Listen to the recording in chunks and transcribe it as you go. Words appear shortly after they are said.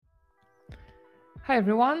Hi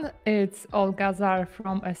everyone, it's Olga Zar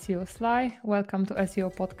from SEO Sly. Welcome to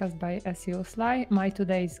SEO podcast by SEO Sly. My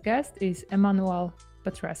today's guest is Emanuel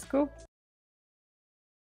Petrescu.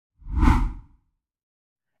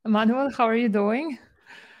 Emanuel, how are you doing?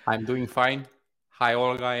 I'm doing fine. Hi,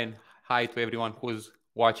 Olga, and hi to everyone who's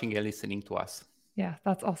watching and listening to us. Yeah,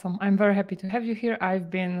 that's awesome. I'm very happy to have you here.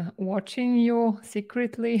 I've been watching you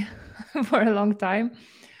secretly for a long time.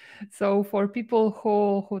 So, for people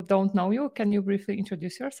who don't know you, can you briefly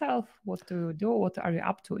introduce yourself? What do you do? What are you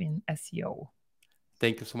up to in SEO?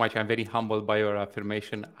 Thank you so much. I'm very humbled by your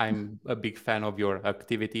affirmation. I'm a big fan of your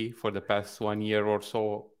activity for the past 1 year or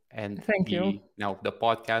so, and Thank you. the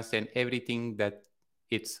podcast and everything that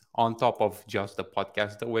it's on top of just the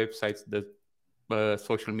podcast, the websites, the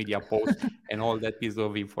social media posts, and all that piece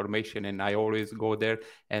of information. And I always go there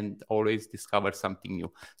and always discover something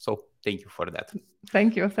new. So thank you for that.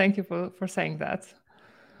 Thank you. Thank you for saying that.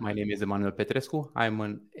 My name is Emanuel Petrescu. I'm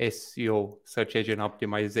an SEO search engine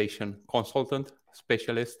optimization consultant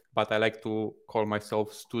specialist, but I like to call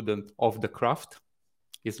myself student of the craft.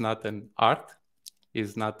 It's not an art,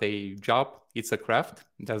 it's not a job, it's a craft.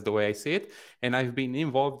 That's the way I see it. And I've been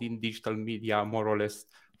involved in digital media more or less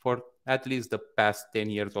for at least the past 10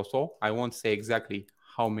 years or so. I won't say exactly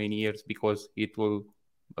how many years because it will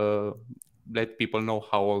let people know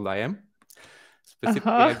how old I am.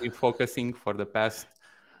 Specifically, Uh-huh. I've been focusing for the past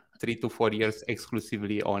 3 to 4 years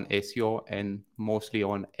exclusively on SEO and mostly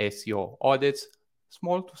on SEO audits,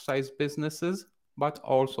 small to size businesses, but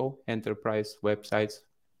also enterprise websites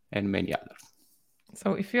and many others.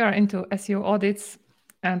 So if you are into SEO audits,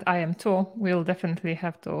 and I am too, we'll definitely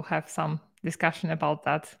have to have some discussion about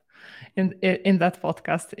that in that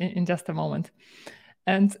podcast in just a moment.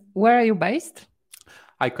 And where are you based?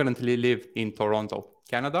 I currently live in Toronto,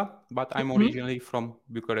 Canada, but I'm Mhm. originally from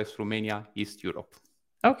Bucharest, Romania, East Europe.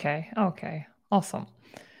 Okay, awesome.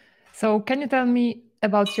 So can you tell me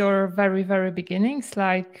about your very beginnings?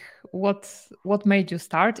 Like what made you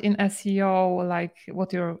start in SEO? Like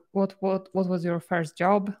what was your first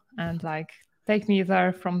job? And like take me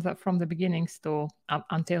there from the beginnings to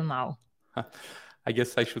until now. I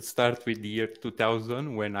guess I should start with the year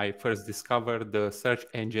 2000 when I first discovered the search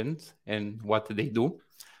engines and what they do.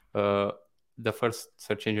 Uh, the first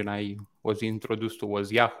search engine I was introduced to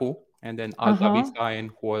was Yahoo, and then Alta Uh-huh. Vista,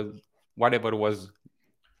 and was whatever was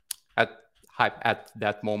at hype at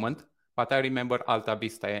that moment. But I remember Alta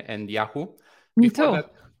Vista and Yahoo. Me Before too.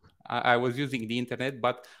 that, I was using the internet,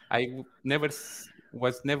 but I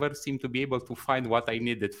never seemed to be able to find what I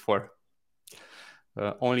needed for.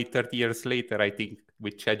 Only 30 years later, I think,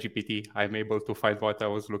 with ChatGPT, I'm able to find what I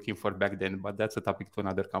was looking for back then. But that's a topic to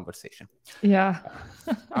another conversation. Yeah.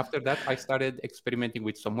 After that, I started experimenting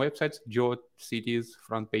with some websites, GeoCities,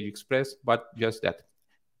 Front Page Express, but just that.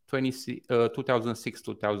 2006,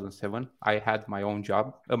 2007, I had my own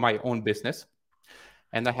job, my own business,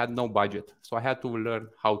 and I had no budget. So I had to learn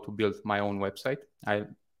how to build my own website.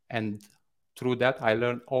 And through that, I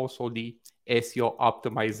learned also the SEO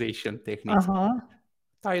optimization techniques, Uh-huh.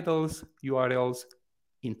 titles, URLs,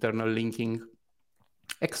 internal linking,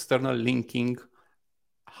 external linking,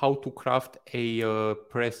 how to craft a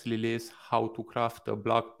press release, how to craft a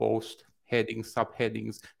blog post, headings,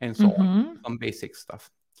 subheadings, and so on. Mm-hmm. Some basic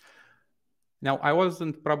stuff. Now, I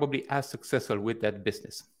wasn't probably as successful with that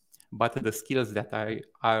business, but the skills that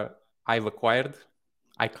I've acquired,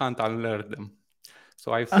 I can't unlearn them.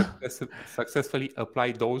 So I've successfully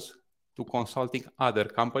applied those to consulting other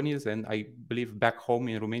companies. And I believe back home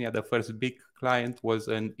in Romania, the first big client was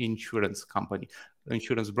an insurance company,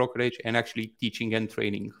 insurance brokerage, and actually teaching and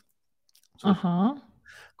training. So Uh-huh.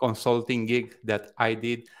 consulting gig that I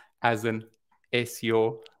did as an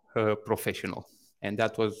SEO professional. And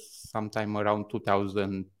that was sometime around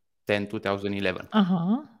 2010, 2011.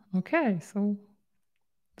 Uh-huh. Okay, so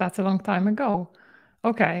that's a long time ago.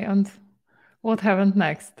 Okay, and what happened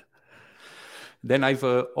next? Then I've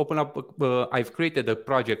I've created the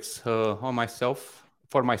projects for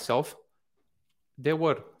myself. They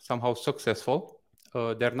were somehow successful.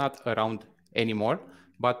 They're not around anymore,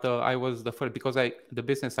 but I was the first because the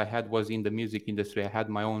business I had was in the music industry. I had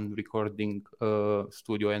my own recording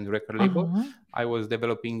studio and record label. Uh-huh. I was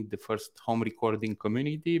developing the first home recording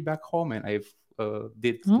community back home, and I've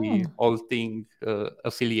did the Oh. whole thing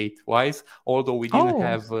affiliate wise. Although we didn't Oh.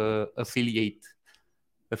 have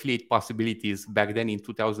affiliate possibilities back then in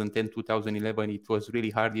 2010 2011, it was really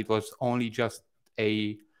hard. It was only just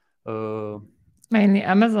a Mainly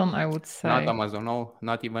Amazon, I would not say. Amazon, no,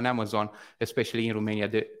 not even Amazon, especially in Romania.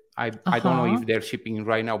 I don't know Uh-huh. if they're shipping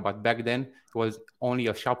right now, but back then it was only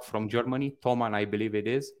a shop from Germany, Thomann, I believe it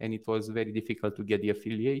is, and it was very difficult to get the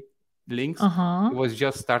affiliate. links. Uh-huh. It was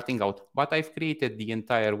just starting out, but I've created the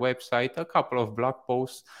entire website, a couple of blog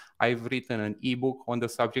posts. I've written an ebook on the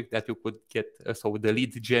subject that you could get. So the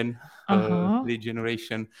Uh-huh. lead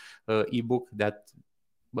generation ebook that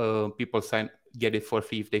people get it for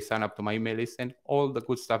free if they sign up to my email list, and all the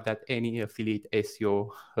good stuff that any affiliate SEO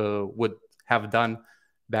would have done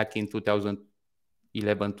back in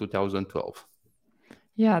 2011, 2012.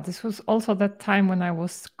 Yeah, this was also that time when I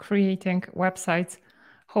was creating websites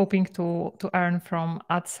hoping to earn from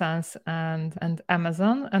AdSense and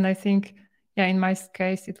Amazon. And I think, yeah, in my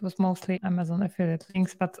case it was mostly Amazon affiliate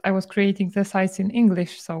links, but I was creating the sites in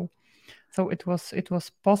English, so it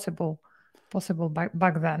was possible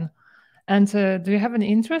back then. And do you have an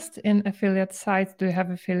interest in affiliate sites? Do you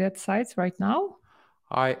have affiliate sites right now?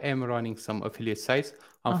 I am running some affiliate sites.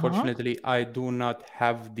 Uh-huh. Unfortunately, I do not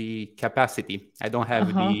have the capacity. I don't have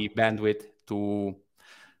Uh-huh. the bandwidth to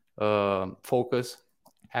focus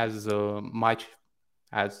as much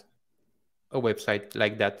as a website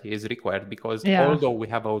like that is required, because Yeah. although we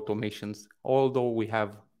have automations, although we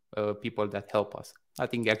have people that help us,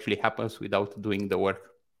 nothing actually happens without doing the work.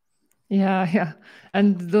 Yeah, yeah.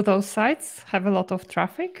 And do those sites have a lot of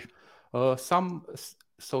traffic? Some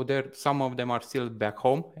so there some of them are still back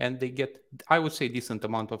home and they get, I would say, decent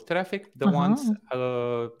amount of traffic. The ones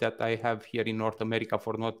Uh-huh. that I have here in North America,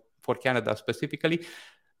 for Canada specifically,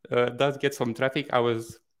 does get some traffic. I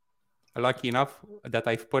was lucky enough that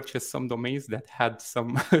I've purchased some domains that had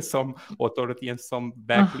some some authority and some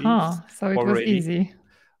backlinks Uh-huh. So it was already. easy.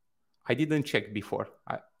 I didn't check before.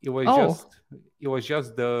 Oh, It was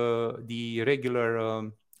just the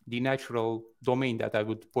regular the natural domain that I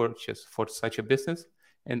would purchase for such a business.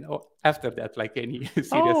 And after that, like any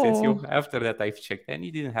serious SEO, oh, after that I've checked, and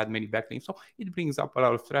it didn't have many backlinks, so it brings up a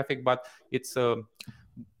lot of traffic, but it's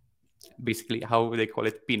basically how they call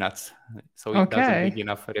it, peanuts. So it doesn't bring okay.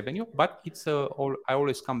 enough revenue, but it's I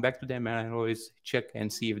always come back to them and I always check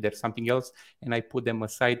and see if there's something else, and I put them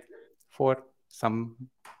aside for some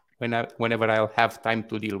whenever I'll have time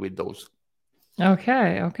to deal with those.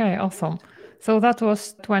 Okay, okay, awesome. So that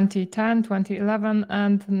was 2010, 2011,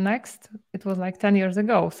 and next it was like 10 years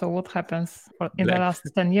ago. So what happens in the Black. last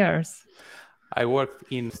 10 years? I work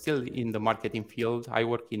in still in the marketing field. I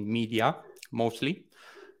work in media mostly,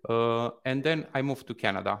 and then I moved to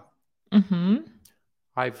Canada. Mm-hmm.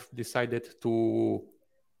 I've decided to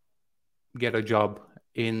get a job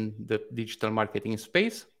in the digital marketing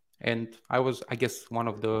space, and I was, I guess, one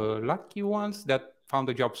of the lucky ones that found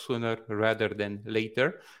a job sooner rather than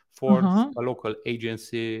later for Uh-huh. a local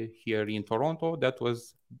agency here in Toronto that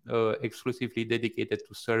was exclusively dedicated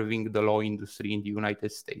to serving the law industry in the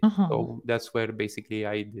United States. Uh-huh. So that's where basically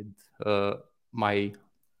I did my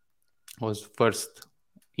was first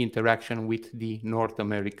interaction with the North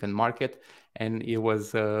American market, and it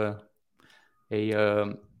was a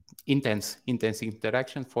intense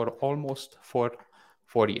interaction for almost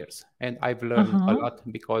 4 years, and I've learned a Uh-huh. lot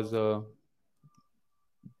because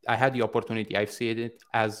I had the opportunity. I've seen it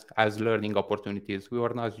as learning opportunities. We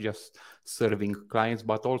were not just serving clients,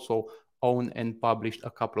 but also own and published a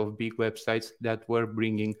couple of big websites that were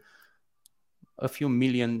bringing a few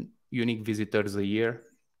million unique visitors a year.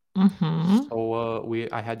 Mm-hmm. So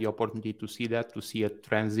I had the opportunity to see that, to see a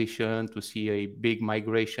transition, to see a big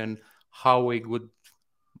migration, how a good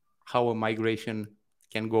how a migration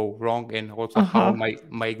can go wrong, and also how Uh-huh. my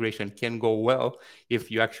migration can go well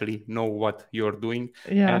if you actually know what you're doing.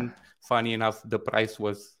 Yeah, And funny enough, the price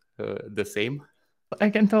was the same. I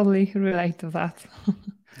can totally relate to that.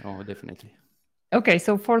 Oh, definitely. Okay,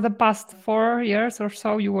 so for the past 4 years or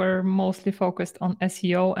so, you were mostly focused on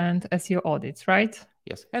SEO and SEO audits, right?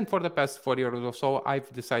 Yes, and for the past 4 years or so,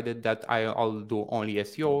 I've decided that I'll do only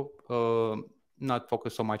SEO, not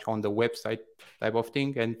focus so much on the website type of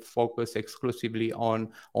thing, and focus exclusively on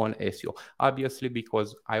SEO. Obviously,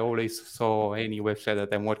 because I always saw any website that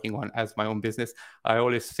I'm working on as my own business, I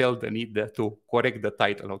always felt the need to correct the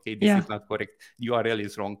title. Okay, this Yeah. is not correct. URL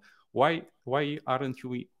is wrong. Why aren't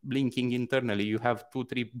you linking internally? You have 2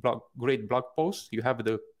 3 great blog posts. You have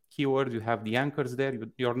the keywords, you have the anchors there,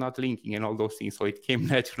 you're not linking and all those things. So it came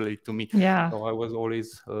naturally to me. Yeah. So I was always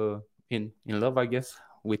in love, I guess,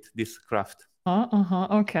 with this craft. Uh-huh.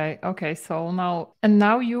 Okay. Okay. So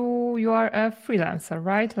now you are a freelancer,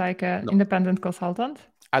 right? Like an No, independent consultant?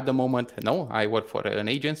 at the moment, no. I work for an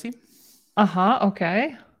agency Uh-huh.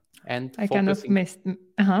 Okay. and I kind of missed.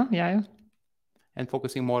 Uh-huh. Yeah.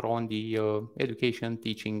 focusing more on the education,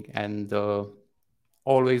 teaching, and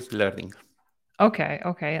always learning. Okay.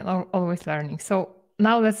 Okay. Always learning. So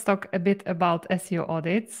now let's talk a bit about SEO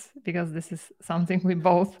audits because this is something we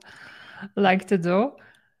both like to do.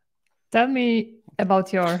 Tell me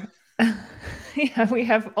about your Yeah, we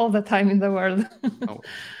have all the time in the world. Oh,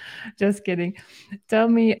 Just kidding. Tell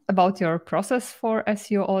me about your process for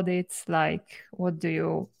SEO audits. Like, what do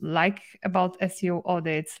you like about SEO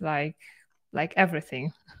audits? Like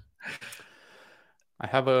everything. I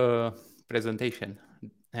have a presentation,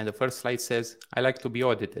 and the first slide says, I like to be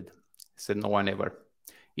audited. Said no one ever,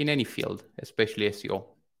 in any field, especially SEO. Uh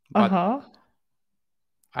But huh.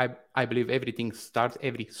 I believe everything starts,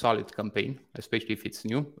 every solid campaign, especially if it's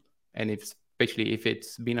new, and especially if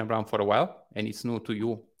it's been around for a while and it's new to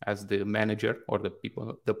you as the manager or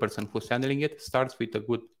the person who's handling it, starts with a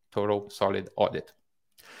good, thorough, solid audit.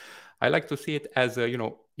 I like to see it as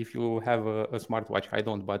if you have a smartwatch. I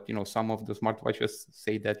don't, but some of the smartwatches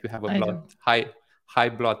say that you have a I do. high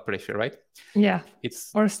blood pressure, right? Yeah.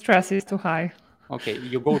 It's Or stress is too high. okay.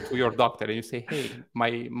 You go to your doctor and you say, "Hey,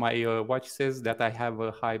 my watch says that I have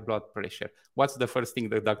a high blood pressure." What's the first thing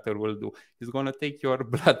the doctor will do? He's gonna take your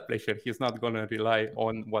blood pressure. He's not gonna rely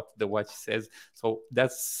on what the watch says. So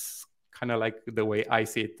that's kind of like the way I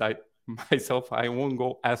see it. Myself, I won't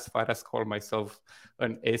go as far as call myself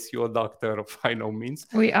an SEO doctor by no means.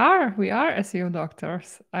 We are SEO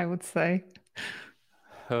doctors, I would say.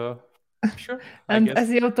 Uh, sure, I And guess.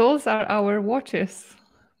 SEO tools are our watches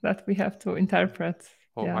that we have to interpret.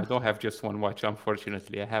 Oh, I Yeah. don't have just one watch,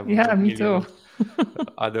 unfortunately. I have a Yeah, me million too. of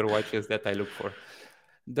other watches that I look for.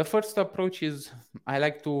 The first approach is I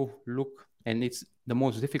like to look, and it's the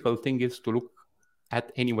most difficult thing is to look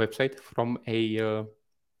at any website from a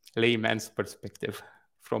layman's perspective,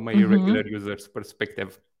 from a regular Mm-hmm. user's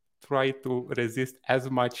perspective. Try to resist as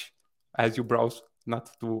much as you browse, not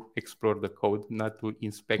to explore the code, not to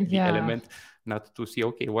inspect the Yeah. element, not to see,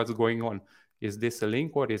 okay, what's going on? Is this a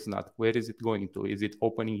link or is not? Where is it going to? Is it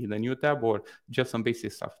opening in a new tab or just some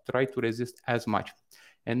basic stuff? Try to resist as much.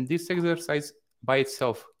 And this exercise by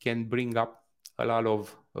itself can bring up a lot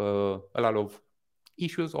of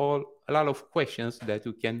issues or a lot of questions that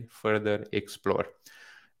you can further explore.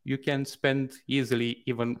 You can spend easily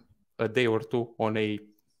even a day or two on a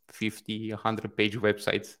 50 100 page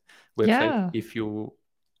website Yeah. if you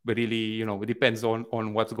really it depends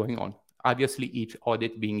on what's going on, obviously each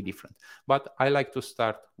audit being different, but I like to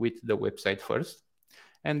start with the website first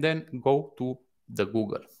and then go to the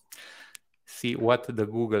Google, see what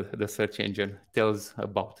the search engine tells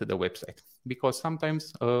about the website, because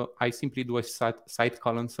sometimes I simply do a site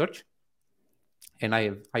colon search and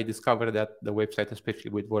I discovered that the website,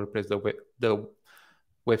 especially with WordPress, the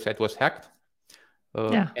website was hacked,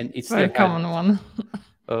 Yeah. and Very common one.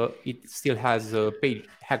 it still has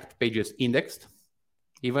hacked pages indexed,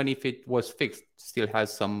 even if it was fixed, still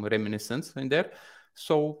has some reminiscence in there.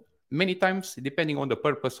 So many times, depending on the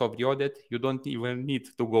purpose of the audit, you don't even need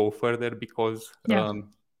to go further because Yeah.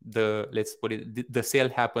 let's put it, the sale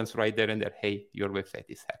happens right there and there. Hey, your website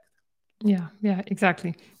is hacked. Yeah. Yeah.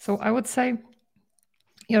 Exactly. So I would say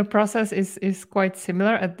your process is quite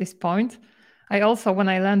similar at this point. I also, when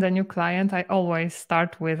I land a new client, I always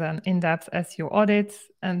start with an in-depth SEO audit,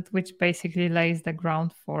 and which basically lays the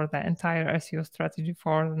ground for the entire SEO strategy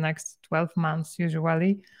for the next 12 months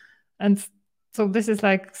usually. And so this is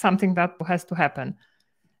like something that has to happen.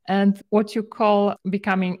 And what you call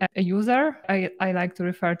becoming a user, I like to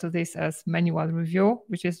refer to this as manual review,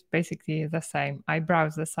 which is basically the same. I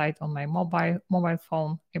browse the site on my mobile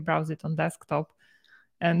phone, I browse it on desktop,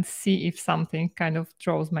 and see if something kind of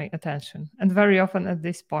draws my attention. And very often at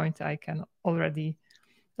this point, I can already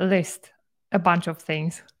list a bunch of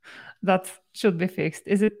things that should be fixed.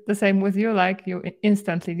 Is it the same with you? Like you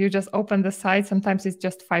instantly, you just open the site. Sometimes it's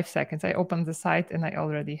just 5 seconds. I open the site and I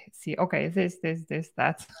already see, okay, this,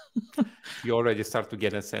 that. You already start to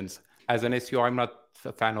get a sense. As an SEO, I'm not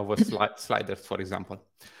a fan of sliders, for example.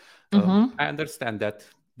 Mm-hmm. I understand that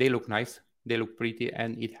they look nice, they look pretty,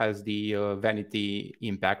 and it has the vanity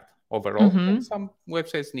impact overall that Mm-hmm. some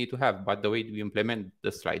websites need to have. But the way you implement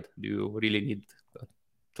the slide, do you really need a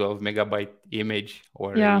 12 megabyte image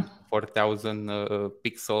or Yeah. a 4,000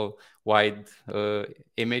 pixel wide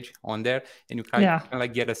image on there? And you can Yeah.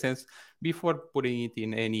 like get a sense before putting it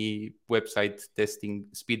in any website testing,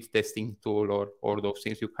 speed testing tool or those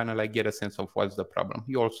things. You kind of like get a sense of what's the problem.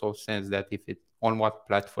 You also sense that if it on what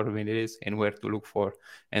platform it is and where to look for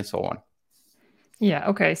and so on. Yeah.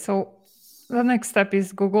 Okay. So the next step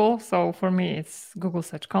is Google. So for me, it's Google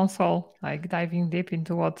Search Console, like diving deep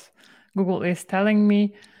into what Google is telling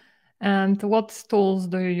me. And what tools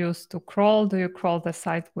do you use to crawl? Do you crawl the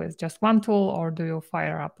site with just one tool, or do you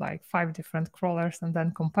fire up like 5 different crawlers and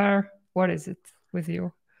then compare? What is it with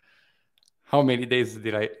you? How many days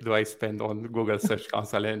do I spend on Google Search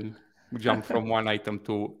Console and jump from one item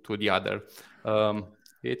to the other?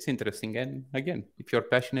 it's interesting. And again, if you're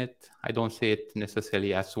passionate, I don't see it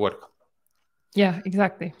necessarily as work. Yeah,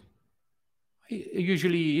 exactly.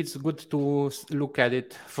 Usually it's good to look at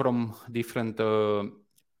it from different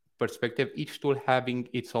perspective, each tool having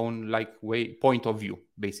its own like point of view.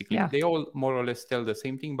 Basically, Yeah, they all more or less tell the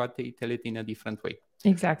same thing, but they tell it in a different way.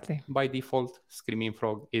 exactly. By default, Screaming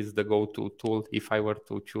Frog is the go-to tool. If I were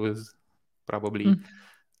to choose, probably you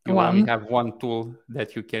only One. have one tool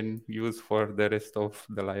that you can use for the rest of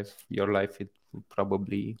your life. It will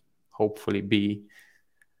probably, hopefully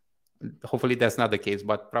that's not the case,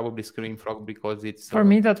 but probably Screaming Frog, because it's For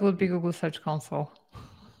me, that would be Google Search Console.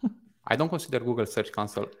 I don't consider Google Search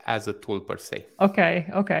Console as a tool per se.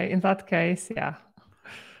 Okay. In that case, yeah.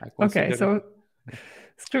 I Okay, consider so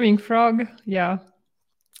Screaming Frog, yeah.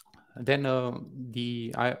 then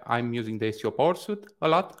I'm using the SEO Power Suite a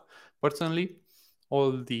lot personally.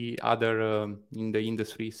 All the other in the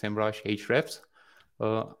industry, SEMrush, Ahrefs.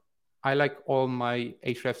 I like all my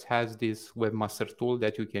Ahrefs has this webmaster tool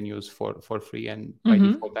that you can use for free, and by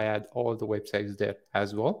default I add all the websites there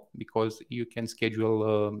as well, because you can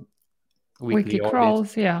schedule weekly Weekly audits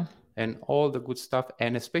crawls, yeah. and all the good stuff.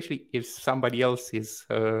 And especially if somebody else is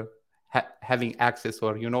having access,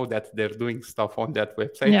 or you know that they're doing stuff on that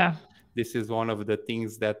website, Yeah. this is one of the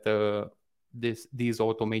things that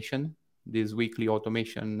these weekly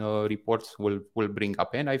automation reports will bring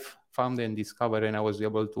up. And I've found and discovered, and I was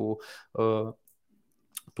able to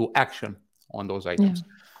action on those items.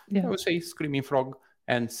 Yeah. I would say Screaming Frog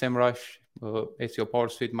and SEMrush, SEO Power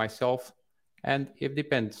Suite myself. And it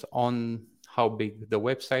depends on how big the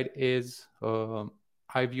website is.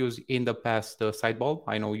 I've used in the past Sideball.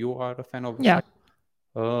 I know you are a fan of Yeah.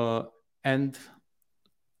 and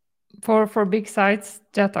For big sites,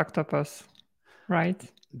 Jet Octopus, right?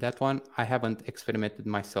 that one I haven't experimented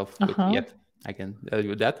myself with yet. I can tell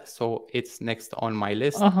you that. So it's next on my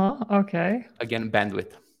list. Okay. Again,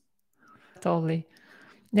 bandwidth. Totally.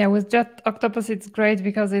 Yeah, with Jet Octopus, it's great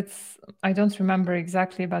because I don't remember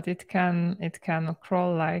exactly, but it can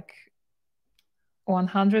crawl like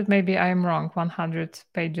 100, maybe I'm wrong, 100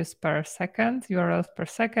 pages per second, URLs per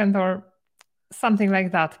second, or something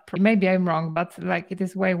like that. Maybe I'm wrong, but like it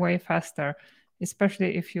is way faster,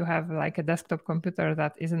 especially if you have like a desktop computer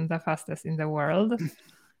that isn't the fastest in the world.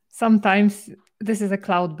 Sometimes this is a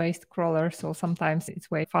cloud-based crawler, so sometimes it's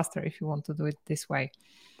way faster if you want to do it this way.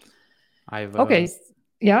 Okay,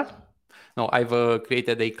 yeah. No, I've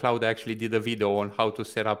created a cloud. I actually did a video on how to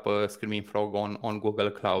set up a Screaming Frog on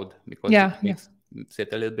Google Cloud, because it makes it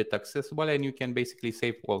a little bit accessible, and you can basically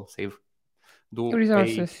do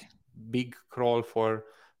resources. A big crawl for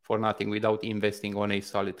nothing without investing on a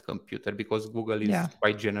solid computer, because Google is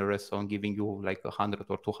quite generous on giving you like $100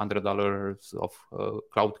 or $200 of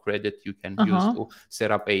cloud credit you can use to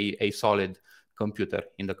set up a solid computer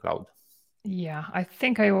in the cloud. Yeah, I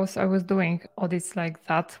think I was doing audits like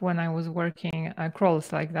that when I was working,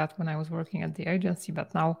 crawls like that when I was working at the agency,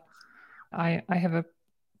 but now I have a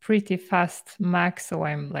pretty fast Mac, so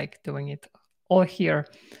I'm like doing it all here.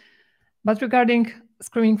 But regarding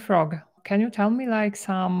Screaming Frog, can you tell me like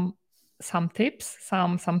some tips,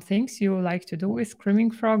 some things you like to do with Screaming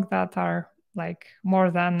Frog that are like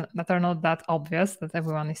that are not that obvious that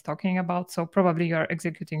everyone is talking about? So probably you're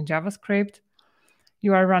executing JavaScript,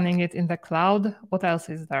 you are running it in the cloud. What else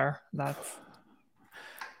is there?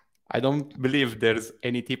 I don't believe there's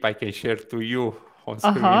any tip I can share to you on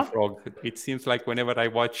Screaming Frog. It seems like whenever I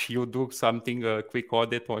watch you do something, a quick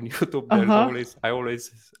audit on YouTube, I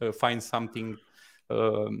always find something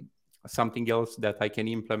else that I can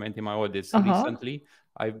implement in my audits. Recently,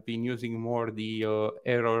 I've been using more the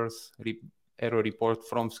error report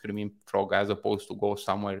from Screaming Frog as opposed to go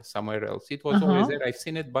somewhere else. It was always there. I've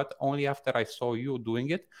seen it, but only after I saw you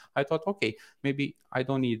doing it, I thought, okay, maybe I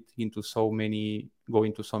don't need go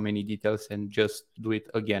into so many details and just do it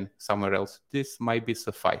again somewhere else. This might be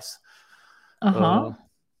suffice.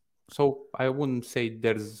 So I wouldn't say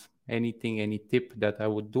there's any tip that I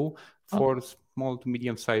would do for small to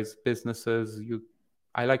medium-sized businesses.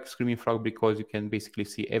 I like Screaming Frog because you can basically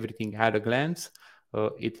see everything at a glance.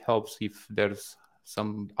 It helps if there's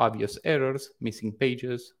some obvious errors, missing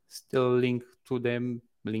pages, still link to them,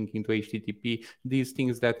 linking to HTTP, these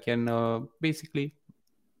things that can basically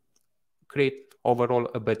create overall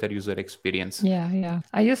a better user experience. Yeah.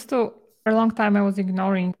 I used to, for a long time, I was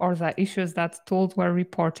ignoring all the issues that tools were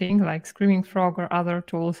reporting, like Screaming Frog or other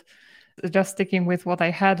tools, just sticking with what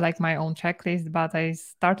I had, like my own checklist. But I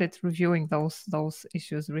started reviewing those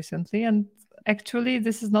issues recently, and actually,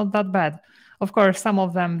 this is not that bad. Of course, some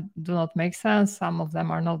of them do not make sense. Some of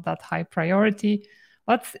them are not that high priority.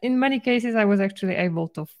 But in many cases, I was actually able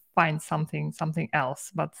to find something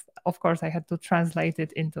else. But of course, I had to translate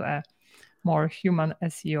it into a more human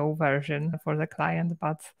SEO version for the client.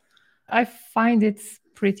 But I find it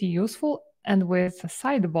pretty useful. And with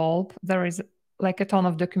Sidebulb, there is like a ton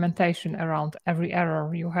of documentation around every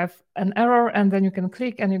error. You have an error, and then you can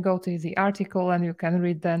click and you go to the article and you can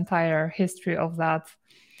read the entire history of that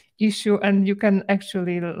issue, and you can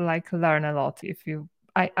actually like learn a lot. If you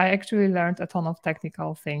I actually learned a ton of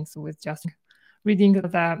technical things with just reading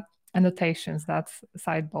the annotations that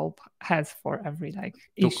Sidebulb has for every like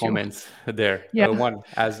Two issue. comments there. Yeah. One,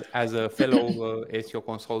 as a fellow SEO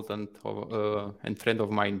consultant and friend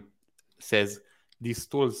of mine says, these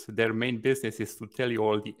tools, their main business is to tell you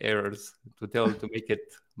all the errors, to make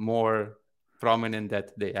it more prominent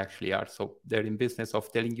that they actually are. So they're in business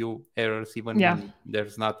of telling you errors even when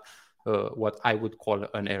there's not what I would call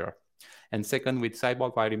an error. And second, with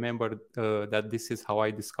Sidebulb, I remember that this is how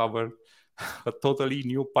I discovered a totally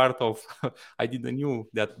new part of I didn't knew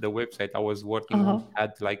that the website I was working on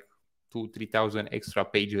had like 2,000-3,000 extra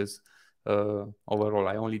pages overall.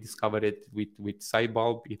 I only discovered it with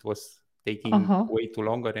Sidebulb. It was taking way too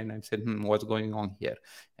longer, and I said, what's going on here?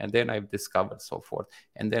 And then I've discovered so forth.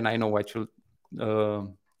 And then I know I should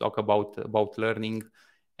talk about learning,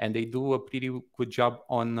 and they do a pretty good job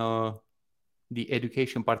on the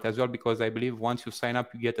education part as well, because I believe once you sign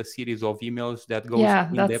up, you get a series of emails that goes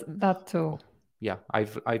in depth. That too. Yeah,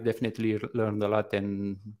 I've definitely learned a lot,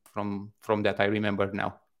 and from that I remember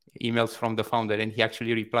now emails from the founder, and he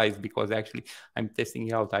actually replies, because actually I'm testing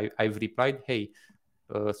it out. I've replied, hey,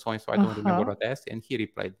 so and so, I don't remember what I asked, and he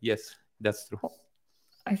replied, yes, that's true.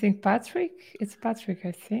 I think Patrick. It's Patrick,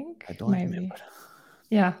 I think. I don't remember.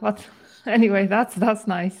 Yeah, but anyway, that's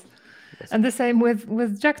nice. Yes. And the same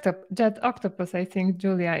with Jet Octopus. I think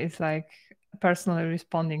Julia is like personally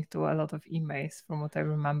responding to a lot of emails, from what I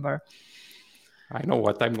remember. I know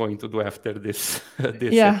what I'm going to do after this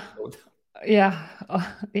episode. Yeah,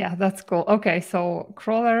 that's cool. Okay, so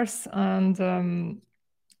crawlers, and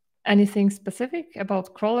anything specific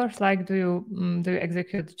about crawlers? Like, do you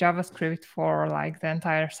execute JavaScript for like the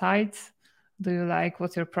entire site?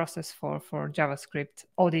 What's your process for JavaScript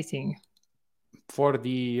auditing? For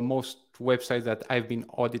the most websites that I've been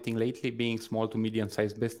auditing lately, being small to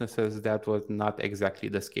medium-sized businesses, that was not exactly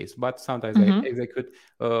the case. But sometimes I execute.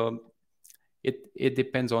 It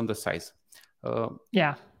depends on the size.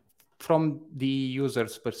 From the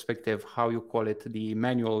user's perspective, how you call it, the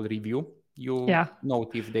manual review, you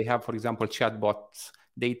note if they have, for example, chatbots,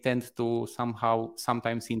 they tend to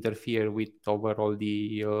sometimes interfere with overall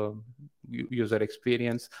the user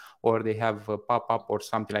experience, or they have a pop-up or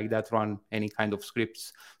something like that, run any kind of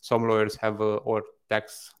scripts. Some lawyers have or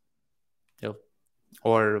tax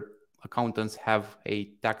or accountants have a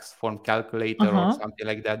tax form calculator or something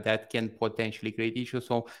like that can potentially create issues.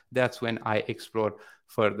 So that's when I explore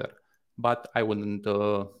further. But I wouldn't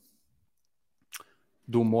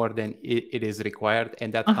do more than it is required,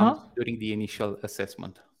 and that comes during the initial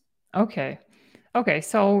assessment. Okay.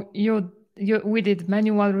 So we did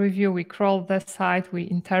manual review. We crawled the site. We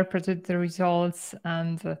interpreted the results.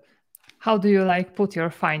 And how do you put your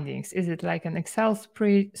findings? Is it like an Excel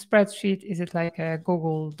spreadsheet? Is it like a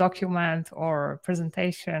Google document or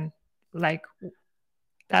presentation?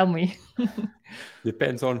 Tell me.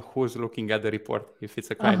 Depends on who's looking at the report. If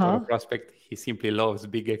it's a client or a prospect, he simply loves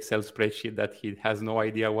big Excel spreadsheet that he has no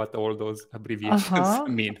idea what all those abbreviations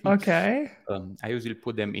mean. Okay. I usually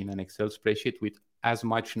put them in an Excel spreadsheet with as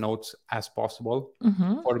much notes as possible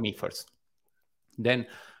for me first. Then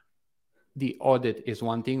the audit is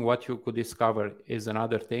one thing. What you could discover is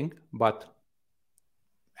another thing, but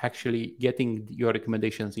actually getting your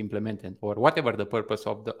recommendations implemented, or whatever the purpose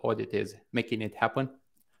of the audit is, making it happen,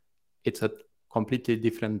 it's a completely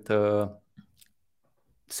different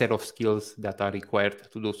set of skills that are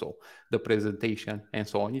required to do so. The presentation and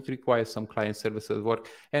so on, it requires some client services work.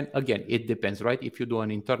 And again, it depends, right? If you do an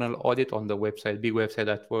internal audit on the website, big website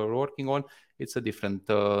that we're working on, it's a different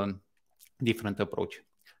approach.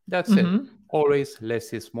 That said, always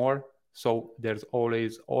less is more. So there's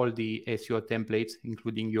always all the SEO templates,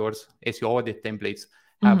 including yours, SEO audit templates,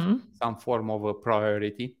 have some form of a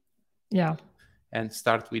priority. Yeah. And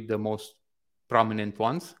start with the most prominent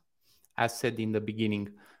ones. As said in the beginning,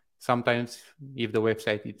 sometimes if the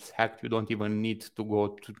website is hacked, you don't even need to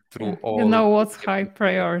go through all. You know what's high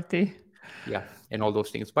priority. Yeah, and all those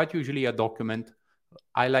things. But usually a document,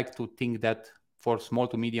 I like to think that for small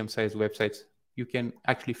to medium-sized websites, you can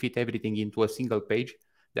actually fit everything into a single page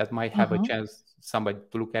that might have a chance somebody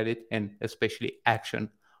to look at it and especially action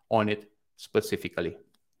on it specifically.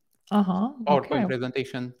 PowerPoint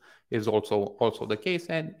presentation is also the case,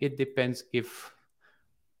 and it depends if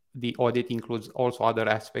the audit includes also other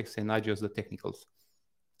aspects and not just the technicals.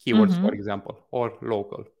 Keywords, for example, or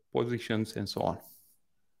local positions and so on.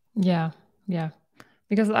 Yeah, yeah.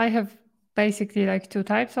 Because I have basically like two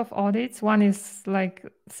types of audits. One is like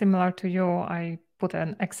similar to you. I put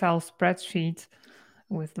an Excel spreadsheet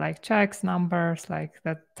with like checks, numbers, like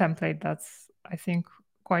that template that's I think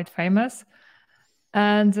quite famous.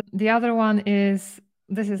 And the other one is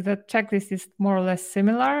this is the checklist is more or less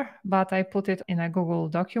similar, but I put it in a Google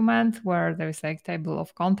document where there is like table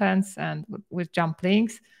of contents and with jump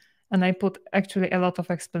links. And I put actually a lot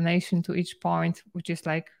of explanation to each point, which is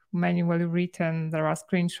like manually written. There are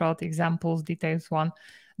screenshot examples, detailed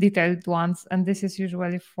ones. And this is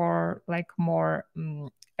usually for like more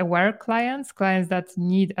aware clients that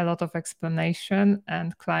need a lot of explanation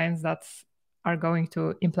and clients that are going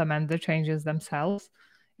to implement the changes themselves.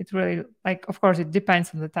 It really, like, of course, it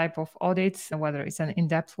depends on the type of audits, whether it's an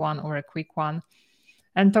in-depth one or a quick one.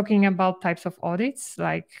 And talking about types of audits,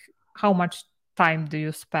 like how much time do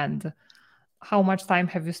you spend? How much time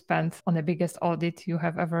have you spent on the biggest audit you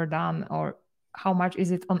have ever done? Or how much is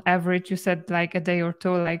it on average? You said like a day or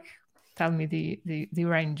two, like tell me the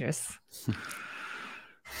ranges.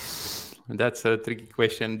 That's a tricky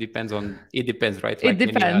question. It depends, right? It Like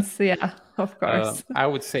depends. Yeah, of course. I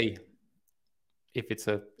would say if it's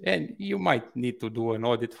and you might need to do an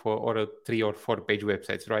audit for a 3 or 4 page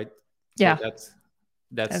websites, right? So Yeah.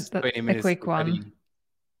 that's And 20 a minutes quick to one. 30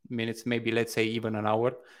 minutes, maybe let's say even an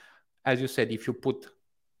hour. As you said, if you put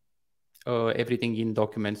everything in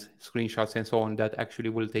documents, screenshots, and so on, that actually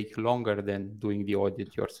will take longer than doing the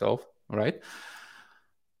audit yourself, right?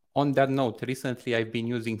 On that note, recently I've been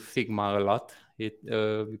using Figma a lot.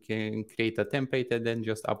 You can create a template and then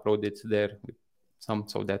just upload it there with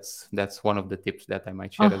so that's one of the tips that I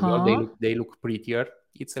might share as well. They look prettier.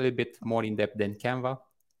 It's a little bit more in depth than Canva,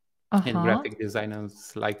 and graphic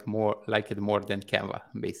designers like it more than Canva,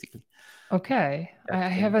 basically. Okay, I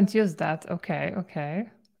haven't used that. Okay.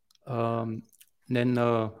 Then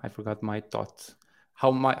I forgot my thoughts.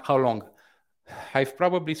 How long? I've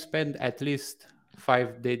probably spent at least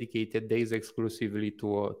 5 dedicated days exclusively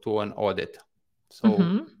to an audit.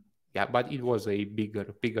 So yeah, but it was a bigger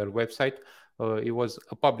website. It was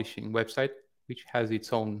a publishing website which has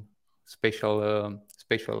its own special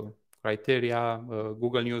criteria.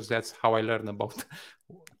 Google News. That's how I learned about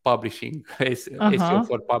publishing SEO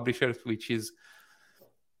for publishers, which is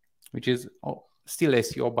still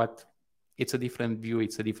SEO, but it's a different view.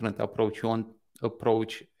 It's a different approach. You won't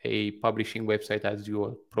approach a publishing website as you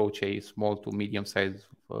approach a small to medium sized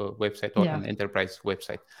website or an enterprise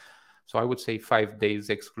website. So I would say 5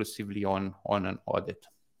 days exclusively on an audit.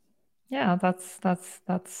 Yeah, that's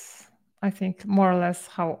I think more or less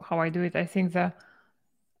how I do it. I think the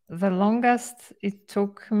longest it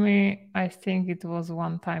took me, I think it was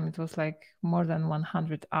one time, it was like more than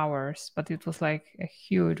 100 hours, but it was like a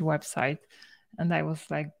huge website. And I was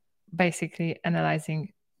like basically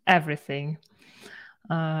analyzing everything,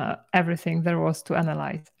 everything there was to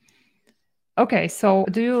analyze. Okay, so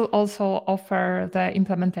do you also offer the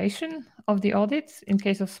implementation of the audits? In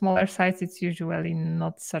case of smaller sites, it's usually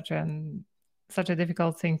not such a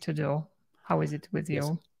difficult thing to do. How is it with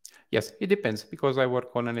you? Yes, it depends because I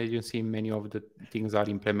work on an agency. Many of the things are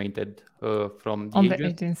implemented from the On the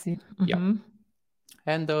agency. agency. Yeah,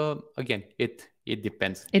 and again, it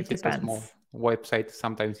depends. It If it's a small depends. website,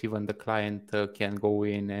 sometimes even the client can go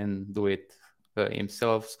in and do it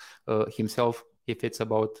himself. If it's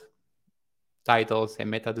about titles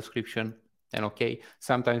and meta description, then okay.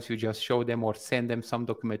 Sometimes you just show them or send them some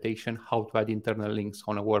documentation how to add internal links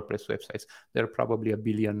on a WordPress website. There are probably a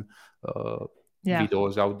billion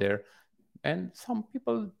videos out there, and some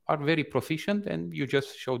people are very proficient, and you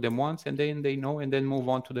just show them once and then they know and then move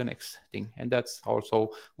on to the next thing, and that's also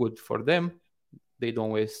good for them. They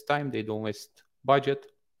don't waste time, they don't waste budget,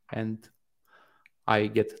 and I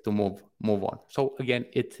get to move on. So again,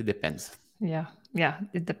 it depends. Yeah,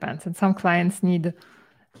 it depends. And some clients need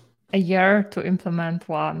a year to implement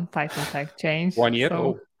one title tag change. 1 year? So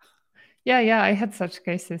Oh. Yeah, I had such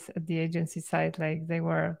cases at the agency side. Like they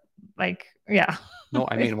were like, yeah. No,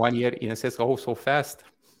 I mean 1 year in a sense, oh, so fast.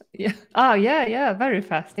 Yeah. Oh, yeah, very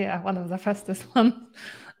fast. Yeah, one of the fastest ones.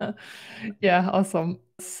 Yeah, awesome.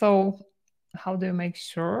 So, how do you make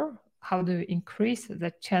sure? How do you increase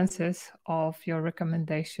the chances of your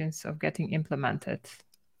recommendations of getting implemented?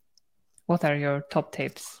 What are your top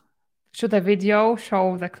tips? Should a video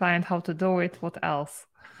show the client how to do it? What else?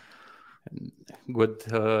 Good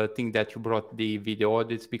thing that you brought the video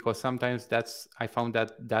audits, because sometimes I found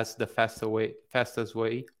that's the fastest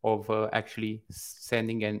way of actually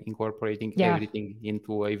sending and incorporating everything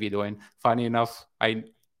into a video. And funny enough,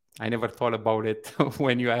 I never thought about it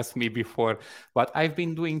when you asked me before, but I've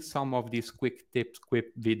been doing some of these quick tips, quick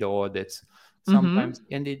video audits sometimes,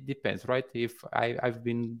 and it depends, right? If I've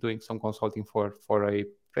been doing some consulting for a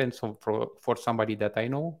friend, so for somebody that I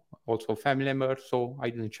know, also family member, so I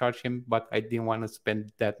didn't charge him, but I didn't want to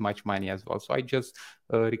spend that much money as well. So I just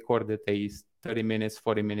recorded a 30 minutes,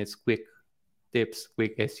 40 minutes quick tips,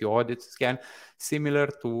 quick SEO audit scan, similar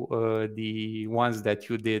to the ones that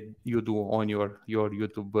you do on your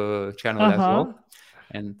YouTube channel as Uh-huh. well.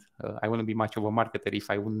 And I wouldn't be much of a marketer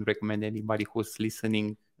if I wouldn't recommend anybody who's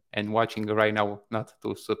listening and watching right now not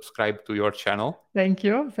to subscribe to your channel. Thank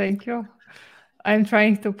you. Thank you. I'm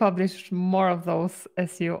trying to publish more of those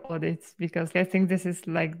SEO audits because I think this is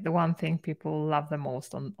like the one thing people love the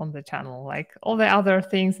most on the channel. Like all the other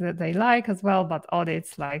things that they like as well, but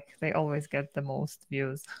audits, like they always get the most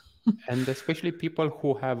views. And especially people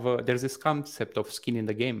who have there's this concept of skin in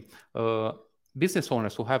the game. Business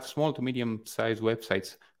owners who have small to medium sized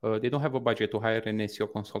websites, they don't have a budget to hire an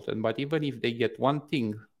SEO consultant, but even if they get one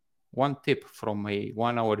tip from a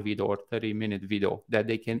 1 hour video or 30-minute video that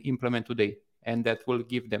they can implement today, and that will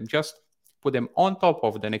give them, just put them on top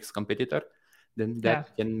of the next competitor, then Yeah.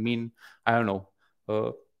 that can mean, I don't know,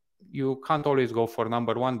 you can't always go for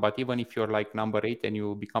number one, but even if you're like number 8 and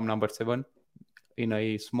you become number 7 in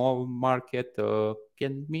a small market,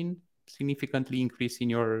 can mean significantly increase in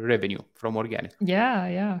your revenue from organic.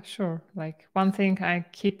 Yeah, sure. Like one thing I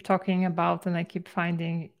keep talking about and I keep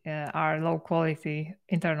finding are low quality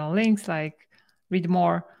internal links, like read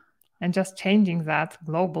more, and just changing that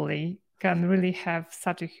globally can really have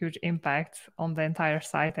such a huge impact on the entire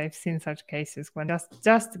site. I've seen such cases when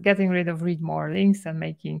just getting rid of read more links and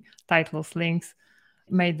making titles links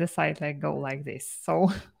made the site like go like this.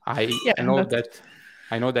 So I yeah, I know that's that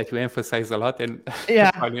I know that you emphasize a lot, and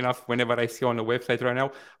yeah, funny enough, whenever I see on a website right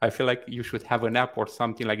now, I feel like you should have an app or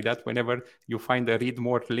something like that. Whenever you find a read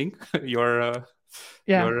more link, yeah.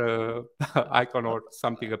 your icon or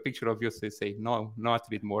something, a picture of you say no, not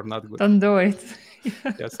read more, not good. Don't do it.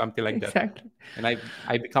 Yeah, Yeah, something like that. exactly. And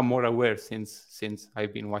I become more aware since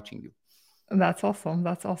I've been watching you. That's awesome.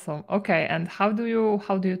 That's awesome. Okay, and how do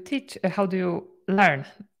you teach? How do you learn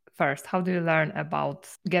first? How do you learn about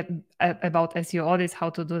SEO audits? How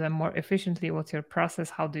to do them more efficiently? What's your process?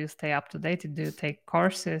 How do you stay up to date? Do you take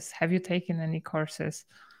courses? Have you taken any courses?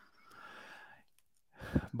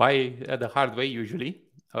 By the hard way usually.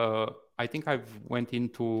 I think I've went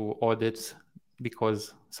into audits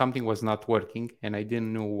because something was not working and I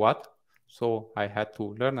didn't know what, so I had to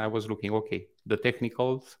learn. I was looking, okay, the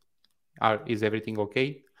technicals is everything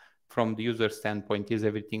okay from the user standpoint? Is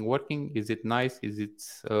everything working? Is it nice? Is it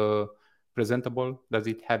presentable? Does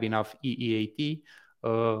it have enough EEAT,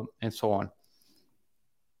 and so on?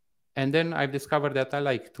 And then I've discovered that I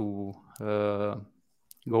like to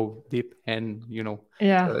go deep and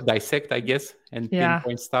Yeah, dissect, I guess, and yeah.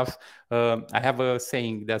 pinpoint stuff. I have a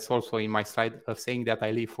saying that's also in my slide, a saying that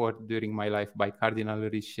I live for during my life by Cardinal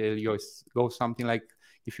Richelieu. Goes something like,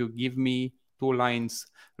 if you give me 2 lines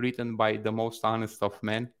written by the most honest of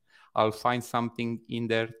men, I'll find something in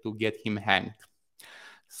there to get him hanged.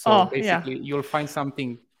 So Oh, yeah, basically, you'll find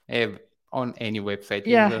something on any website,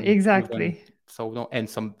 yeah. even Exactly. so. No, and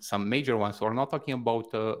some major ones. We're not talking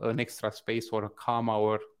about an extra space or a comma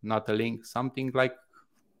or not a link. Something like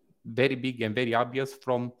very big and very obvious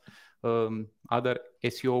from other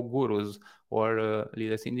SEO gurus or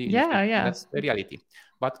leaders in the industry. Yeah, yeah. That's the reality.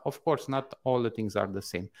 But of course, not all the things are the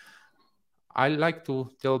same. I like to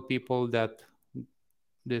tell people that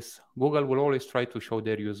this Google will always try to show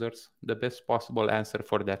their users the best possible answer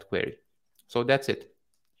for that query. So that's it.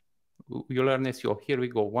 You learn SEO. Here we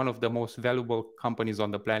go. One of the most valuable companies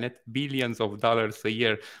on the planet, billions of dollars a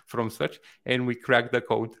year from search, and we crack the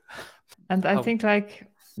code. And I Oh, think like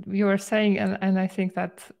you were saying, and I think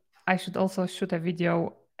that I should also shoot a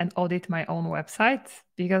video and audit my own website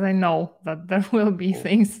because I know that there will be oh,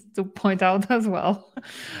 things to point out as well.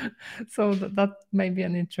 So that may be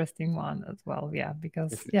an interesting one as well. Yeah, because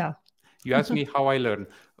definitely. yeah, You asked me how I learn.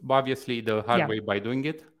 Obviously, the hard yeah, way by doing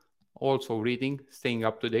it. Also, reading, staying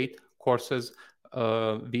up to date, courses,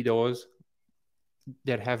 videos.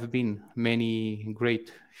 There have been many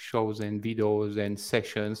great shows and videos and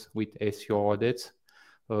sessions with SEO audits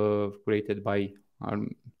created by our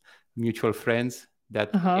mutual friends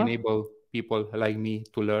that uh-huh, enable people like me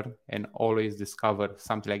to learn and always discover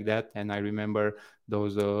something like that. And I remember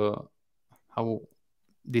those how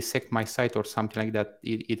dissect my site or something like that.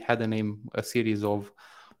 It had a name, a series of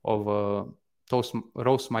toast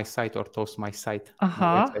roast my site or toast my site, my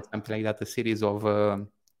uh-huh, website, something like that. A series of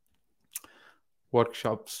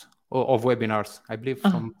workshops or of webinars, I believe,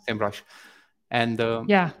 uh, from SEMrush. And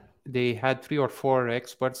Yeah. they had 3 or 4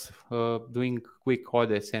 experts doing quick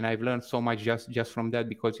audits, and I've learned so much just from that,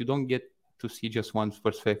 because you don't get to see just one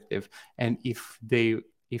perspective. And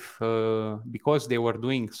because they were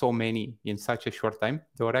doing so many in such a short time,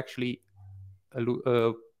 they were actually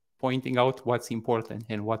pointing out what's important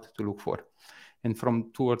and what to look for. And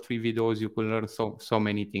from 2 or 3 videos, you could learn so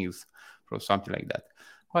many things from something like that.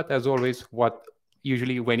 But as always,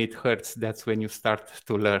 usually when it hurts, that's when you start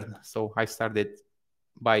to learn. So I started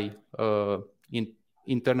by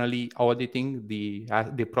internally auditing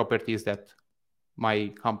the properties that my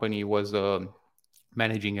company was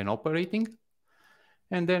managing and operating,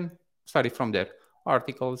 and then started from there.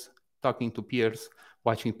 Articles, talking to peers,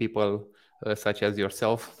 watching people such as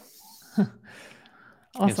yourself, and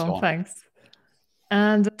so Awesome, on. thanks.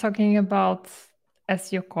 And talking about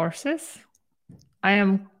SEO courses, I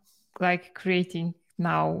am like creating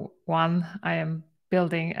now one. I am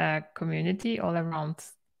building a community all around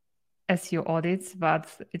SEO audits, but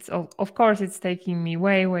of course it's taking me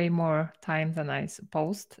way more time than I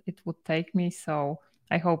supposed it would take me. So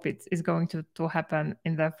I hope it is going to happen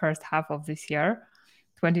in the first half of this year,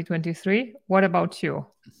 2023. What about you?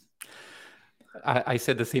 I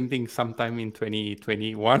said the same thing sometime in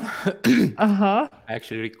 2021. Uh-huh. I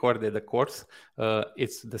actually recorded a course.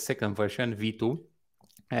 It's the second version, V2,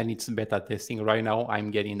 and it's beta testing right now. I'm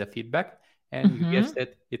getting the feedback, and you guessed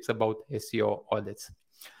it, it's about SEO audits.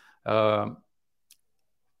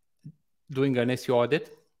 Doing an SEO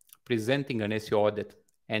audit, presenting an SEO audit,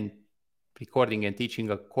 and recording and teaching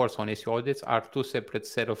a course on SEO audits are two separate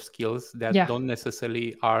set of skills that don't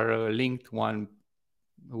necessarily are linked one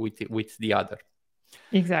with the other.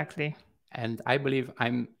 Exactly. And I believe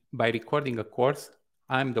by recording a course,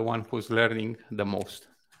 I'm the one who's learning the most.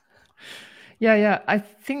 Yeah. I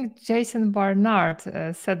think Jason Barnard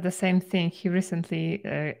said the same thing. He recently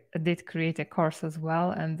did create a course as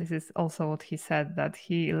well. And this is also what he said, that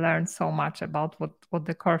he learned so much about what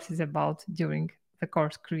the course is about during the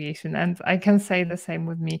course creation. And I can say the same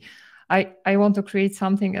with me. I want to create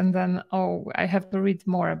something and then, I have to read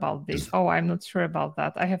more about this. I'm not sure about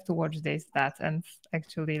that. I have to watch this, that. And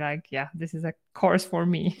actually, this is a course for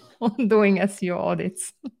me on doing SEO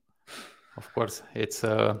audits. Of course, it's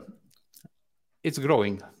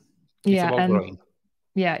growing. It's Yeah, about and growing.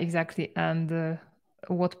 yeah, exactly. And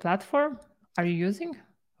what platform are you using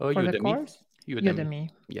for the Udemy. course? Udemy. Udemy.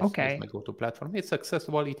 Yes, it's Okay. my go-to platform. It's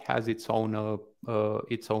accessible. It has its own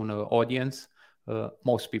audience.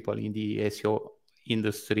 Most people in the SEO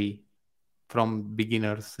industry, from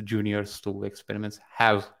beginners, juniors to experiments,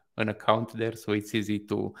 have an account there, so it's easy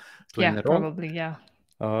to Yeah, enroll. probably. Yeah.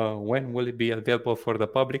 When will it be available for the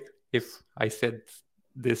public? If I said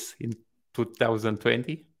this in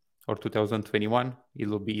 2020 or 2021, it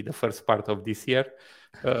will be the first part of this year.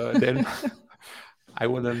 Then I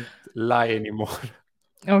wouldn't lie anymore.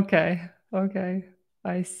 Okay. Okay.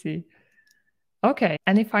 I see. Okay.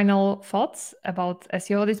 Any final thoughts about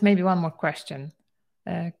SEO? This maybe one more question.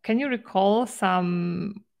 Can you recall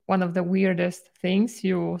one of the weirdest things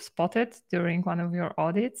you spotted during one of your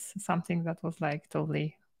audits? Something that was like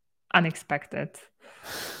totally unexpected.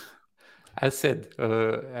 As said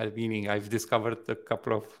at the beginning, I've discovered a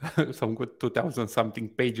couple of some good 2000 something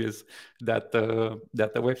pages that the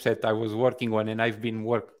website I was working on, and I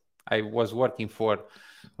was working for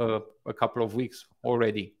a couple of weeks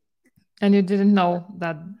already. And you didn't know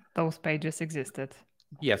that those pages existed.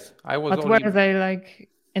 Yes, I was But were only they like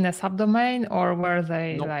in a subdomain or were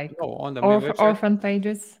they no like on the main website. orphan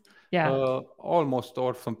pages? Yeah. Almost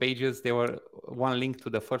orphan pages. There were one link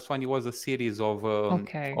to the first one. It was a series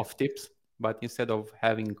Okay. of tips, but instead of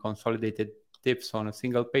having consolidated tips on a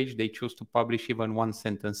single page, they choose to publish even one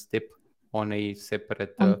sentence tip on a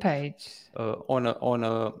separate On page. on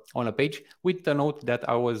a page, with the note that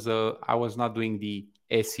I was not doing the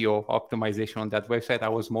SEO optimization on that website. I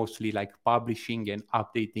was mostly like publishing and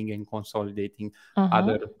updating and consolidating Uh-huh.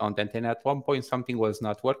 other content. And at one point, something was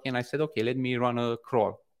not working. I said, okay, let me run a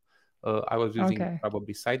crawl. I was using Okay.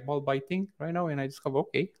 probably sideball biting right now, and I discovered,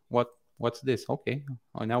 okay, what's this? Okay,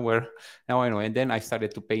 now I know. And then I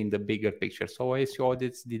started to paint the bigger picture. So SEO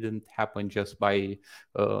audits didn't happen just like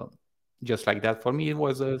that. For me, it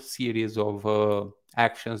was a series of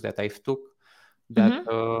actions that I took that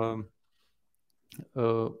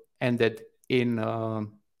Mm-hmm. ended in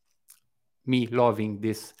me loving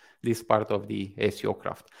this part of the SEO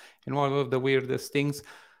craft. And one of the weirdest things,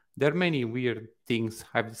 there are many weird things.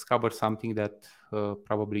 I've discovered something that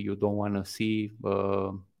probably you don't want to see,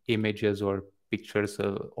 images or pictures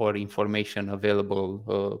or information available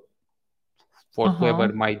for Uh-huh.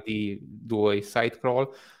 whoever might do a site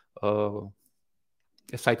crawl, a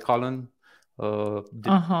site column.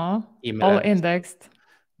 email All address. indexed.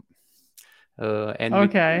 And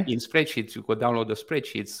Okay. in spreadsheets, you could download the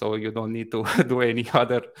spreadsheets, so you don't need to do any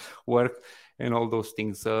other work and all those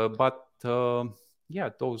things. Yeah,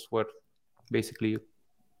 those were basically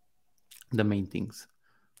the main things.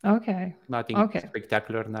 Okay. Nothing Okay.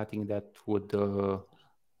 spectacular, nothing that would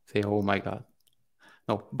say, oh my God.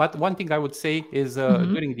 No, but one thing I would say is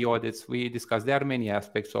during the audits, we discussed there are many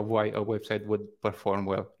aspects of why a website would perform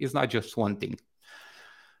well. It's not just one thing.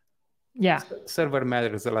 Yeah. Server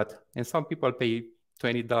matters a lot, and some people pay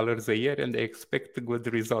 $20 a year and they expect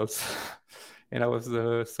good results. And I was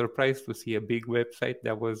surprised to see a big website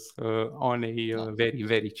that was on a very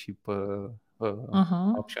very cheap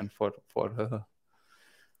option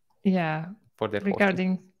Yeah. for their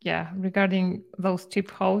hosting. Regarding those cheap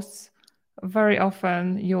hosts, very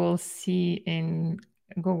often you will see in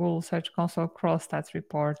Google Search Console cross-stats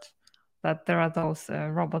report that there are those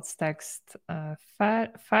robots text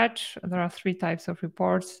fetch. There are 3 types of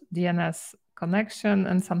reports: DNS connection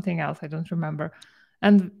and something else. I don't remember.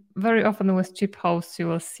 And very often with cheap hosts, you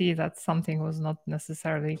will see that something was not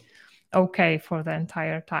necessarily okay for the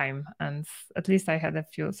entire time. And at least I had a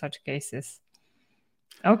few such cases.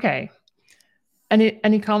 Okay.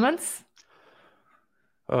 Any comments?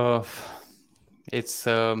 Uh, it's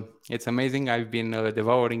amazing. I've been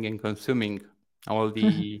devouring and consuming all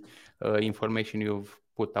the information you've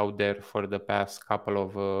put out there for the past couple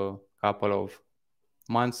of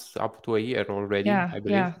months, up to a year already, I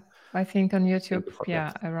believe. Yeah. I think on Thank YouTube, you for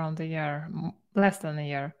that. around a year, less than a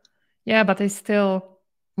year. Yeah, but I still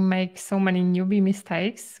make so many newbie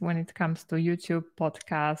mistakes when it comes to YouTube,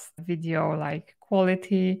 podcast, video, like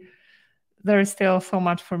quality. There is still so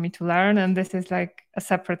much for me to learn, and this is like a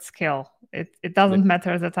separate skill. It doesn't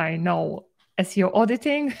matter that I know SEO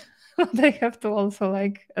auditing, but I have to also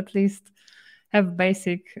like at least have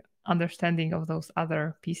basic understanding of those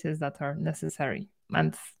other pieces that are necessary.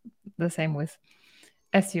 And the same with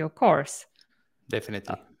SEO course.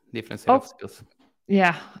 Definitely different set of Oh, skills.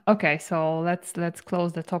 yeah. Okay, so let's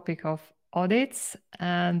close the topic of audits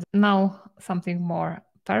and now something more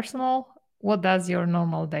personal. What does your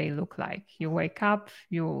normal day look like? You wake up,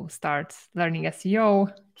 you start learning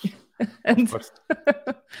SEO, Of and course.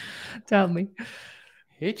 tell me.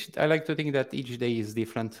 I like to think that each day is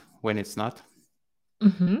different when it's not.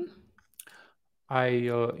 Mm-hmm.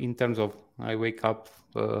 In terms of, I wake up,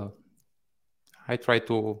 I try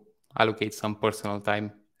to allocate some personal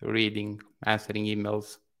time reading, answering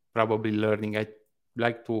emails, probably learning. I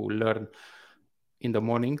like to learn in the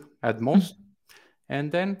morning at most,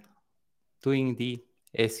 and then doing the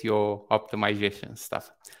SEO optimization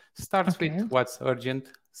stuff. Starts with Okay. what's urgent.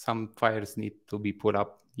 Some fires need to be put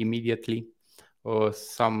up immediately, or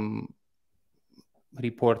some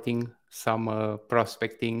reporting, some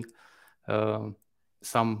prospecting, uh,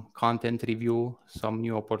 some content review, some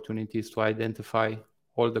new opportunities to identify,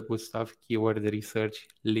 all the good stuff, keyword research,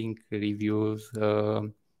 link reviews,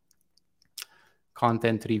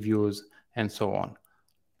 content reviews, and so on.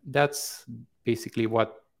 That's basically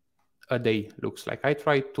what a day looks like. I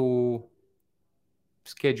try to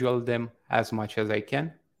schedule them as much as I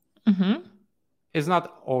can. Mm-hmm. It's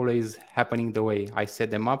not always happening the way I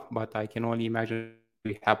set them up, but I can only imagine how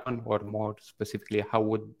would they happen, or more specifically, how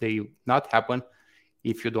would they not happen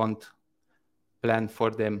if you don't plan for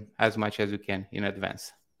them as much as you can in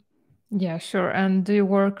advance. Yeah, sure. And do you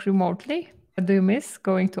work remotely? Do you miss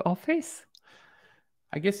going to office?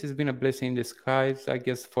 I guess it's been a blessing in disguise, I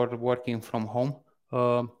guess, for working from home.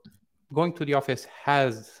 Uh, Going to the office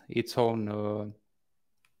has its own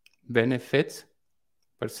benefits,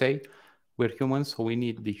 per se. We're humans, so we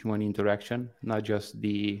need the human interaction, not just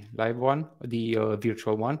the live one, the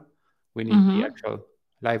virtual one. We need the Mm-hmm. actual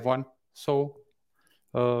live one. So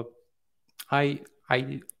uh, I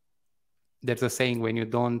there's a saying, when you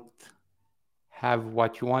don't have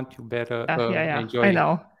what you want, you better Yeah. I enjoy.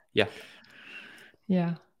 know. Yeah,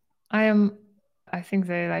 Yeah. I think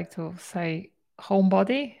they like to say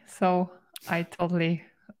homebody. So I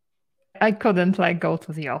couldn't like go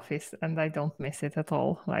to the office and I don't miss it at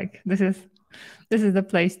all. Like this is the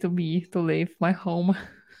place to be, to live, my home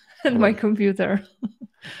and my well, computer.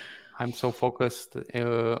 I'm so focused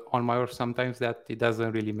on my work sometimes that it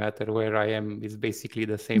doesn't really matter where I am. It's basically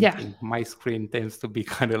the same Yeah. thing. My screen tends to be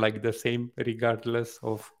kind of like the same, regardless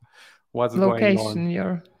of what's going on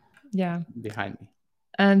Location, yeah. behind me.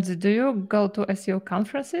 And do you go to SEO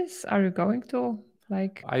conferences? Are you going to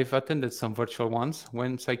like I've attended some virtual ones.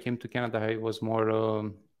 Once I came to Canada, it was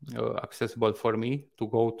more accessible for me to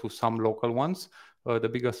go to some local ones. The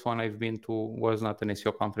biggest one I've been to was not an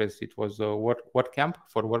SEO conference; it was a work camp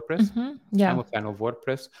for WordPress. Mhm. I'm Yeah. a fan of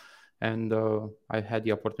WordPress, And I had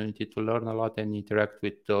the opportunity to learn a lot and interact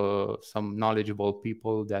with some knowledgeable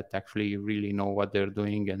people that actually really know what they're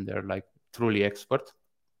doing, and they're like truly expert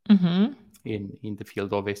Mm-hmm. in the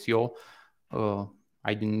field of SEO. Uh,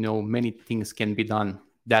 I didn't know many things can be done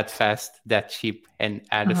that fast, that cheap, and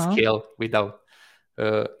at a Uh-huh. scale without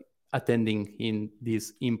uh, attending in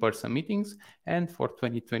these in-person meetings. And for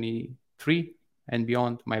 2023 and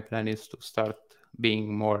beyond, my plan is to start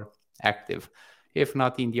being more active, if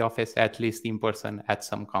not in the office, at least in person at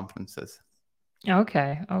some conferences.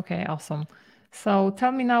 Okay. Okay. Awesome. So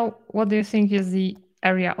tell me now, what do you think is the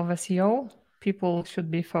area of SEO people should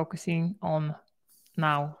be focusing on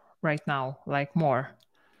now, right now, like more?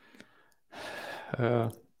 Uh,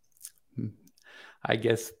 I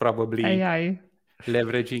guess probably AI.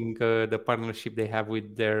 leveraging the partnership they have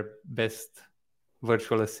with their best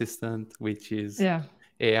virtual assistant, which is Yeah.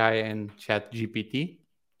 AI and Chat GPT.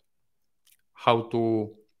 How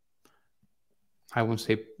to, I won't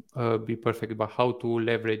say be perfect, but how to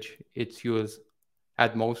leverage its use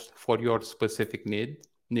at most for your specific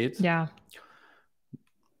needs. Yeah.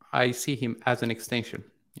 I see him as an extension.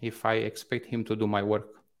 If I expect him to do my work,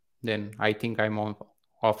 then I think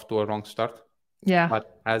off to a wrong start. Yeah.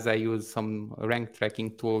 But as I use some rank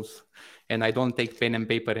tracking tools and I don't take pen and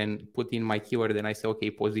paper and put in my keyword and I say, okay,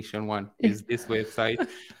 position one is this website,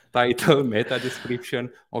 title, meta description,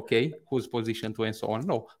 okay, who's position two and so on.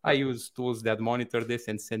 No, I use tools that monitor this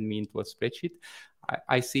and send me into a spreadsheet.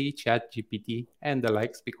 I see Chat GPT and the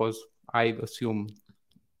likes because I assume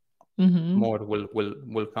Mm-hmm. more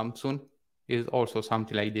will come soon. Is also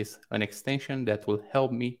something like this, an extension that will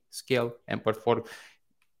help me scale and perform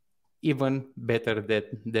even better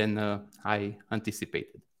than I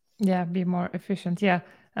anticipated. Yeah, be more efficient. Yeah.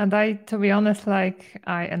 And I, to be honest, like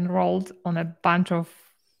I enrolled on a bunch of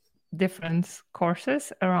different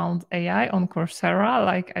courses around AI on Coursera.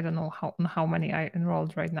 Like I don't know how many I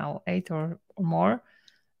enrolled right now, 8 or more.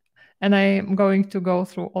 And I'm going to go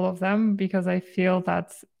through all of them because I feel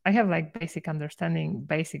that I have like basic understanding,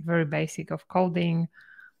 basic, very basic of coding,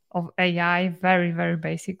 of AI, very, very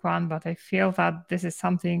basic one. But I feel that this is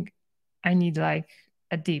something I need like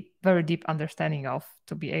a deep, very deep understanding of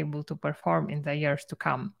to be able to perform in the years to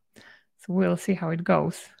come. So we'll see how it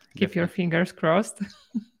goes. Keep your Definitely, fingers crossed.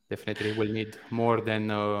 definitely will need more than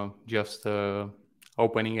just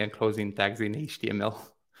opening and closing tags in HTML.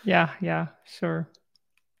 Yeah, yeah, sure.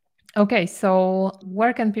 Okay, so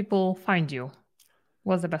where can people find you?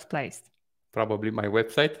 What's the best place? Probably my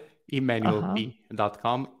website, Uh huh.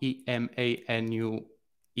 emanuelp.com, emanuelp.com,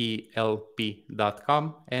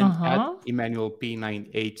 Uh and at huh.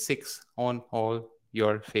 emanuelp986 on all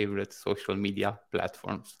your favorite social media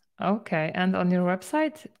platforms. Okay, and on your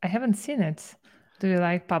website, I haven't seen it. Do you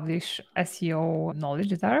like publish SEO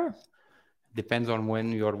knowledge there? Depends on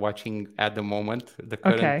when you're watching at the moment. The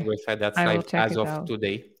current Okay, website that's I will live check as it of out.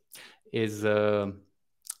 today is the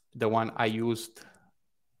one I used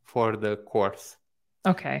for the course.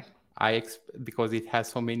 Okay. Because it has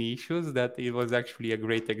so many issues that it was actually a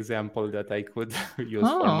great example that I could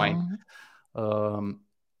use for mine. Oh, Um,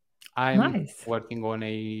 I'm nice. working on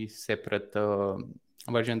a separate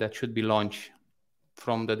version that should be launched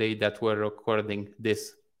from the day that we're recording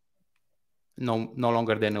this, no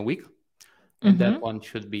longer than a week. And that Mm-hmm. one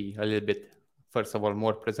should be a little bit, first of all,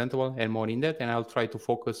 more presentable and more in depth. And I'll try to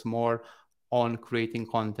focus more on creating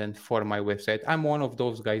content for my website. I'm one of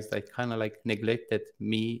those guys that kind of like neglected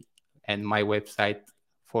me and my website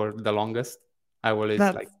for the longest. I always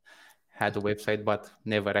That's like had a website but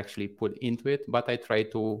never actually put into it, but I try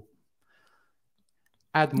to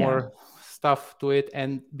add yeah. more stuff to it.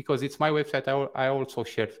 And because it's my website, I also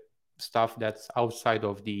share stuff that's outside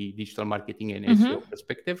of the digital marketing and SEO Mm-hmm.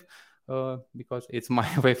 perspective, because it's my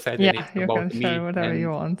website and Yeah, it's you can about share me whatever you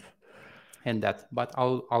want. and that. But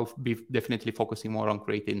I'll be definitely focusing more on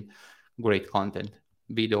creating great content,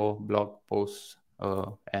 video, blog posts,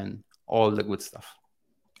 and all the good stuff.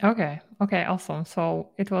 Okay. Okay. Awesome. So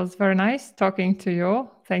it was very nice talking to you.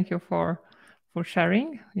 Thank you for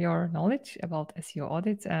sharing your knowledge about SEO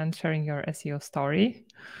audits and sharing your SEO story.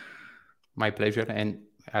 My pleasure, and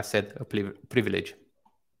as said, a privilege.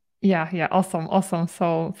 Yeah. Yeah. Awesome. Awesome.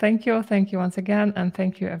 So thank you. Thank you once again. And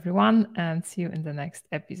thank you, everyone. And see you in the next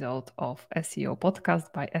episode of SEO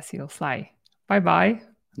Podcast by SEO Sly. Bye bye.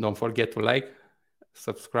 Don't forget to like,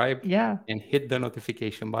 subscribe, Yeah. and hit the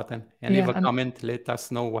notification button and leave Yeah. a And comment. Let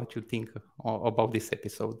us know what you think about this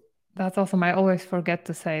episode. that's awesome. I always forget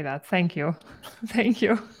to say that. Thank you. Thank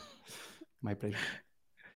you. My pleasure.